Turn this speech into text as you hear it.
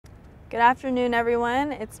Good afternoon,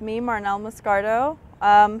 everyone. It's me, Marnell Moscardo.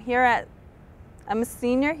 I'm a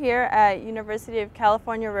senior here at University of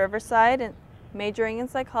California, Riverside, and majoring in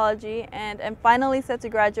psychology, and I'm finally set to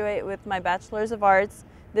graduate with my Bachelor's of Arts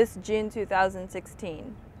this June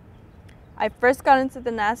 2016. I first got into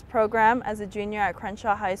the NASP program as a junior at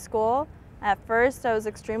Crenshaw High School. At first, I was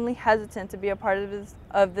extremely hesitant to be a part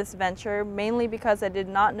of this venture, mainly because I did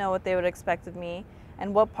not know what they would expect of me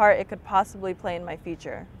and what part it could possibly play in my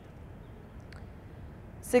future.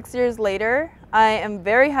 6 years later, I am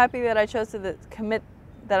very happy that I chose to commit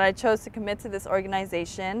to this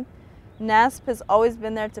organization. NASP has always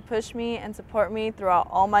been there to push me and support me throughout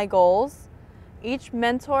all my goals. Each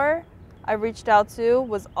mentor I reached out to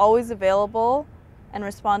was always available and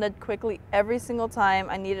responded quickly every single time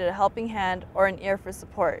I needed a helping hand or an ear for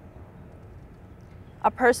support.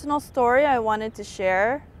 A personal story I wanted to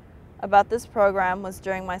share about this program was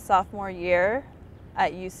during my sophomore year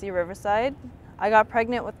at UC Riverside. I got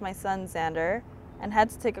pregnant with my son Xander and had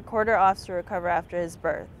to take a quarter off to recover after his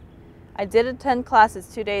birth. I did attend classes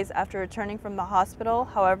 2 days after returning from the hospital.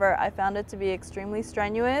 However, I found it to be extremely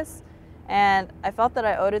strenuous, and I felt that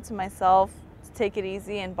I owed it to myself to take it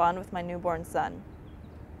easy and bond with my newborn son.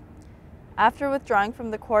 After withdrawing from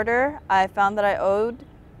the quarter, I found that I owed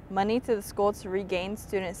money to the school to regain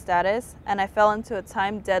student status, and I fell into a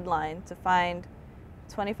timed deadline to find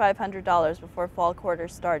 $2,500 before fall quarter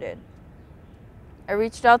started. I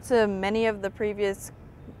reached out to many of the previous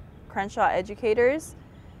Crenshaw educators,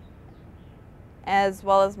 as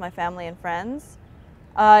well as my family and friends.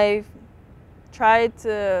 I tried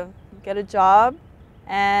to get a job,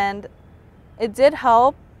 and it did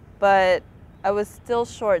help, but I was still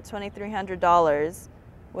short $2,300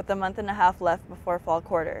 with a month and a half left before fall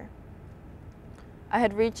quarter. I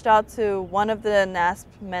had reached out to one of the NASP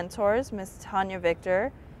mentors, Ms. Tanya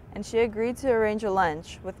Victor, and she agreed to arrange a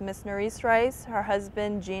lunch with Ms. Nerese Rice, her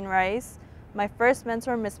husband Gene Rice, my first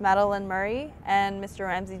mentor Ms. Madeline Murray, and Mr.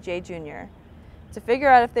 Ramsey J. Jr. to figure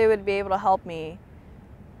out if they would be able to help me.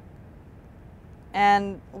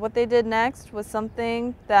 And what they did next was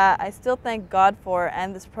something that I still thank God for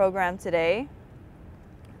and this program today.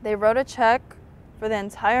 They wrote a check for the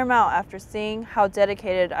entire amount after seeing how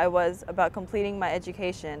dedicated I was about completing my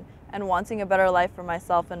education and wanting a better life for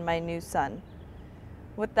myself and my new son.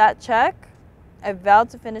 With that check, I vowed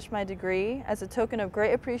to finish my degree as a token of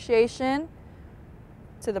great appreciation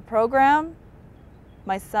to the program,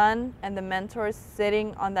 my son, and the mentors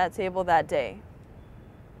sitting on that table that day.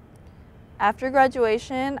 After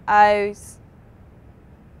graduation, I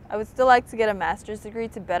would still like to get a master's degree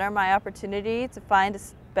to better my opportunity to find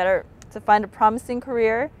a promising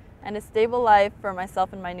career and a stable life for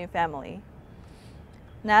myself and my new family.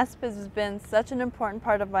 NASP has been such an important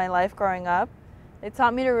part of my life growing up. It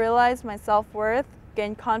taught me to realize my self-worth,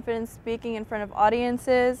 gain confidence speaking in front of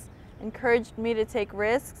audiences, encouraged me to take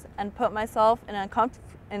risks, and put myself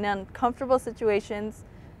in uncomfortable situations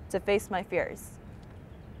to face my fears.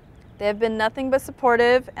 They have been nothing but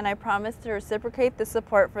supportive, and I promise to reciprocate the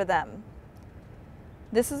support for them.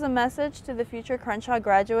 This is a message to the future Crenshaw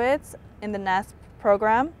graduates in the NASP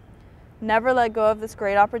program. Never let go of this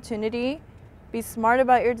great opportunity. Be smart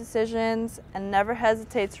about your decisions and never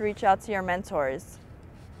hesitate to reach out to your mentors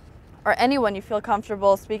or anyone you feel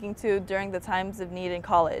comfortable speaking to during the times of need in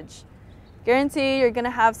college. Guarantee you're going to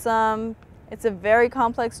have some. It's a very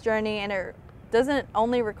complex journey, and it doesn't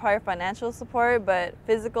only require financial support, but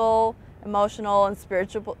physical, emotional, and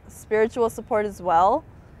spiritual support as well.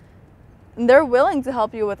 And they're willing to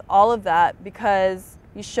help you with all of that because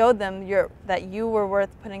you showed them that you were worth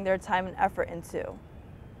putting their time and effort into.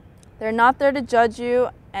 They're not there to judge you,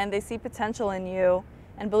 and they see potential in you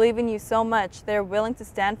and believe in you so much they're willing to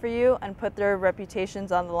stand for you and put their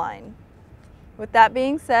reputations on the line. With that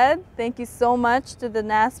being said, thank you so much to the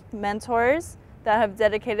NASP mentors that have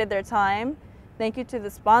dedicated their time. Thank you to the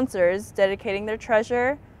sponsors dedicating their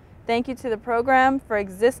treasure. Thank you to the program for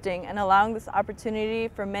existing and allowing this opportunity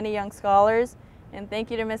for many young scholars. And thank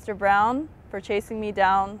you to Mr. Brown for chasing me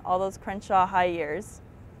down all those Crenshaw high years.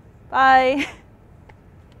 Bye.